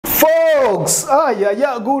Folks,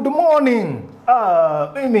 good morning.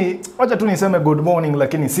 Mimi wacha tu niseme good morning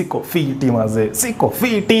lakini siko fiti mazee. Siko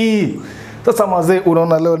fiti. Sasa mazee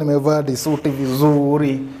unaona leo nimevaa suti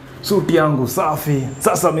vizuri. Suti yangu safi.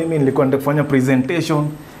 Sasa mimi nilikuwa nataka kufanya presentation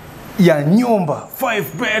ya nyumba 5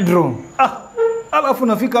 bedroom. Alafu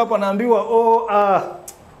nafika hapa naambiwa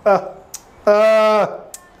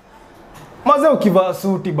mazee ukivaa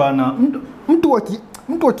suti bana.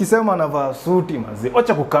 Mtu akisema anavaa suti mazee,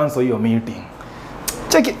 acha kucancel hiyo meeting.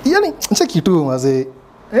 Cheki tu mazee.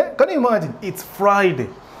 Can you imagine? It's Friday.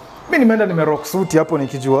 Mimi nimeenda nimerock suti hapo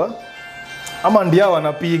nikijua ama ndio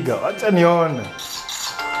wanapiga. Acha nione.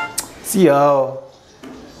 Si hao.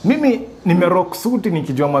 Mimi nimerock suti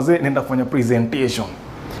nikijua mazee naenda kufanya presentation.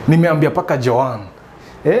 Nimeambia paka Joan.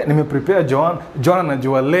 Nimeprepare Joan. Joan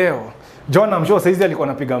anajua leo. Joan I'm sure saizi alikuwa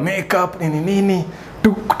anapiga makeup nini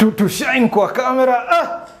to shine kwa kamera.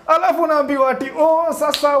 Alafu naambiwa ati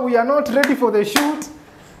sasa we are not ready for the shoot.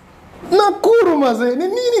 Nakuru mazee, ni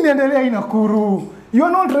nini inaendelea Nakuru? You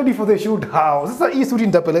are not ready for the shoot how? Sasa hii suti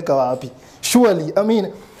nitapeleka wapi? Surely, I mean,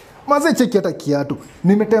 mazee cheki hata kiatu.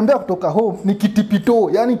 Nimetembea kutoka home nikitipito,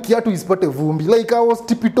 yani kiatu isipate vumbi. Like I was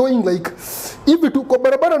tipitoing like hivi tu kwa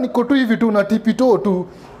barabara niko tu hivi tu na tipito tu.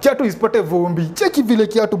 Kiatu isipate vumbi. Cheki vile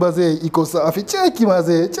kiatu mazee iko safi. Cheki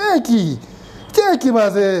mazee, cheki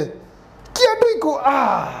mazee. Kiatu iko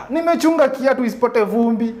nimechunga kiatu isipate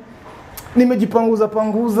vumbi. Nimejipanguza,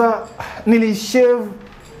 nilishave.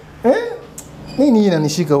 Nini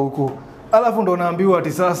inanishika huku? Alafu ndo naambiwa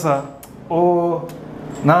ati sasa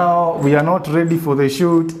now we are not ready for the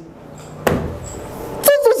shoot.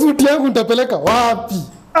 Sasa suti yangu nitapeleka wapi?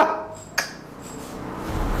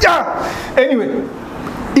 Anyway,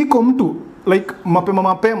 iko mtu like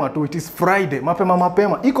mapema tu, it is Friday,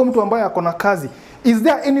 mapema. Iko mtu ambaye akona kazi. Is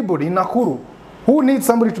there anybody in Nakuru who needs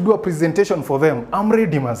somebody to do a presentation for them? I'm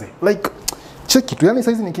ready maze. Like check it. Yani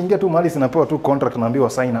saizi nikiingia tu mahali sinapewa tu contract naambiwa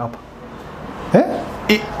sign up.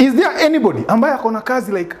 Is there anybody ambaye akona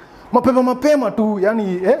kazi like mapema tu,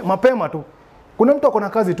 yani mapema tu. Kuna mtu akona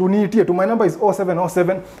kazi tu niitie tu. My number is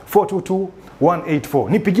 0707 422 184.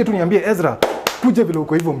 Nipigie tu niambie Ezra kuja vile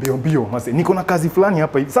uko hivyo mbio maze. Niko na kazi fulani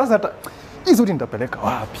hapa hivi. Sasa hata hizo nitapeleka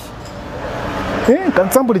wapi?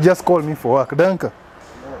 Can somebody just call me for work? Danka.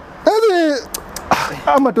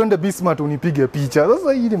 Ama tuende Bismarck unipige picha.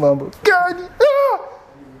 Sasa hii ni mambo gani?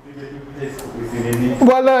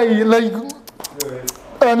 Walai like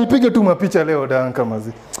nipige tu mapicha leo Danka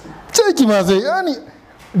maze. Cheki maze, yani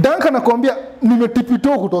Danka nakwambia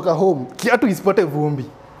nimetipito kutoka home. Kiatu isipate vumbi.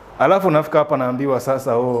 Alafu nafika hapa naambiwa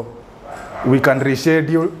sasa we can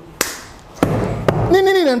reschedule.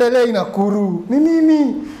 Nini inaendelea Nakuru?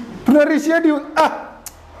 Nini? Tuna reschedule.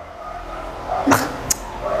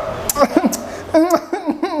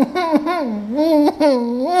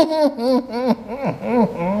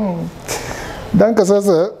 Danka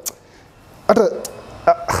sasa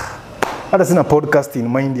hata sina podcast in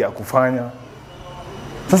mind ya kufanya.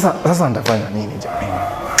 Sasa nitafanya nini jamani?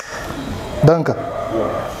 Danka.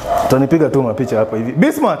 Tutanipiga tu mapicha hapa hivi.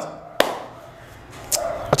 Bismarck.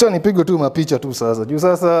 Acha nipige tu mapicha tu sasa. Juu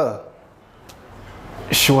sasa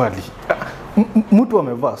surely mtu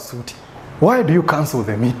amevaa suti. Why do you cancel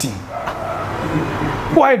the meeting?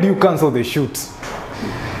 Why do you cancel the shoot?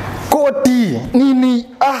 Koti nini?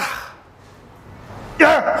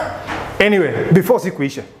 Anyway, before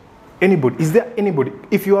sikuisha, is there anybody,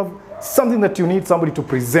 if you have something that you need somebody to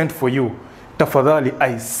present for you, tafadhali,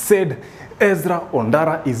 I said EZRA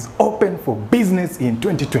ONDARA is open for business in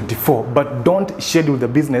 2024, but don't schedule the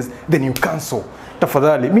business, then you cancel.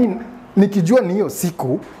 Tafadhali, mimi nikijua ni hiyo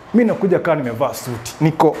siku, mimi nakuja kama nimevaa suti.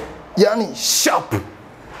 Niko yani sharp.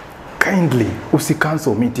 Kindly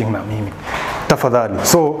usi-cancel meeting na mimi. Tafadhali.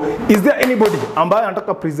 So, is there anybody ambaye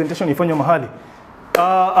anataka presentation ifanywe mahali?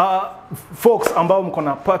 Folks ambao mko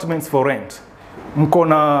na apartments for rent, mko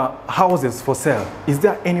na houses for sale, is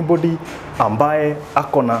there anybody ambaye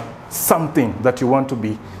akona something that you want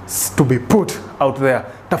to be put out there?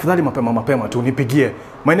 Tafadhali mapema tu nipigie.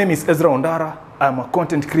 My name is EZRA ONDARA. I'm a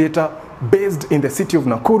content creator based in the city of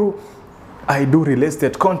Nakuru. I do real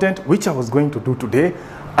estate content, which I was going to do today.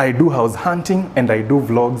 I do house hunting and I do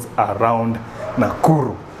vlogs around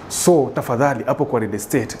Nakuru. So tafadhali hapo kwa real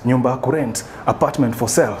estate, nyumba ya rent, apartment for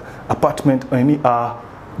sale,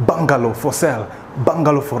 bungalow for sale,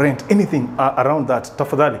 bungalow for rent, anything around that,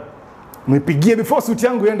 tafadhali nipigie before suit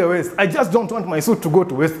yangu iende west. I just don't want my suit to go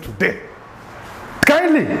to west today.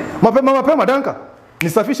 Kindly mapema Danka.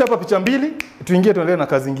 Nisafisha hapa picha mbili, tuingie tuendelee na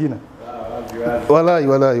kazi nyingine.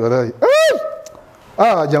 Walai.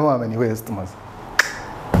 Jamaa ameni west mas.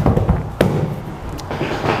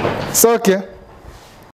 So okay.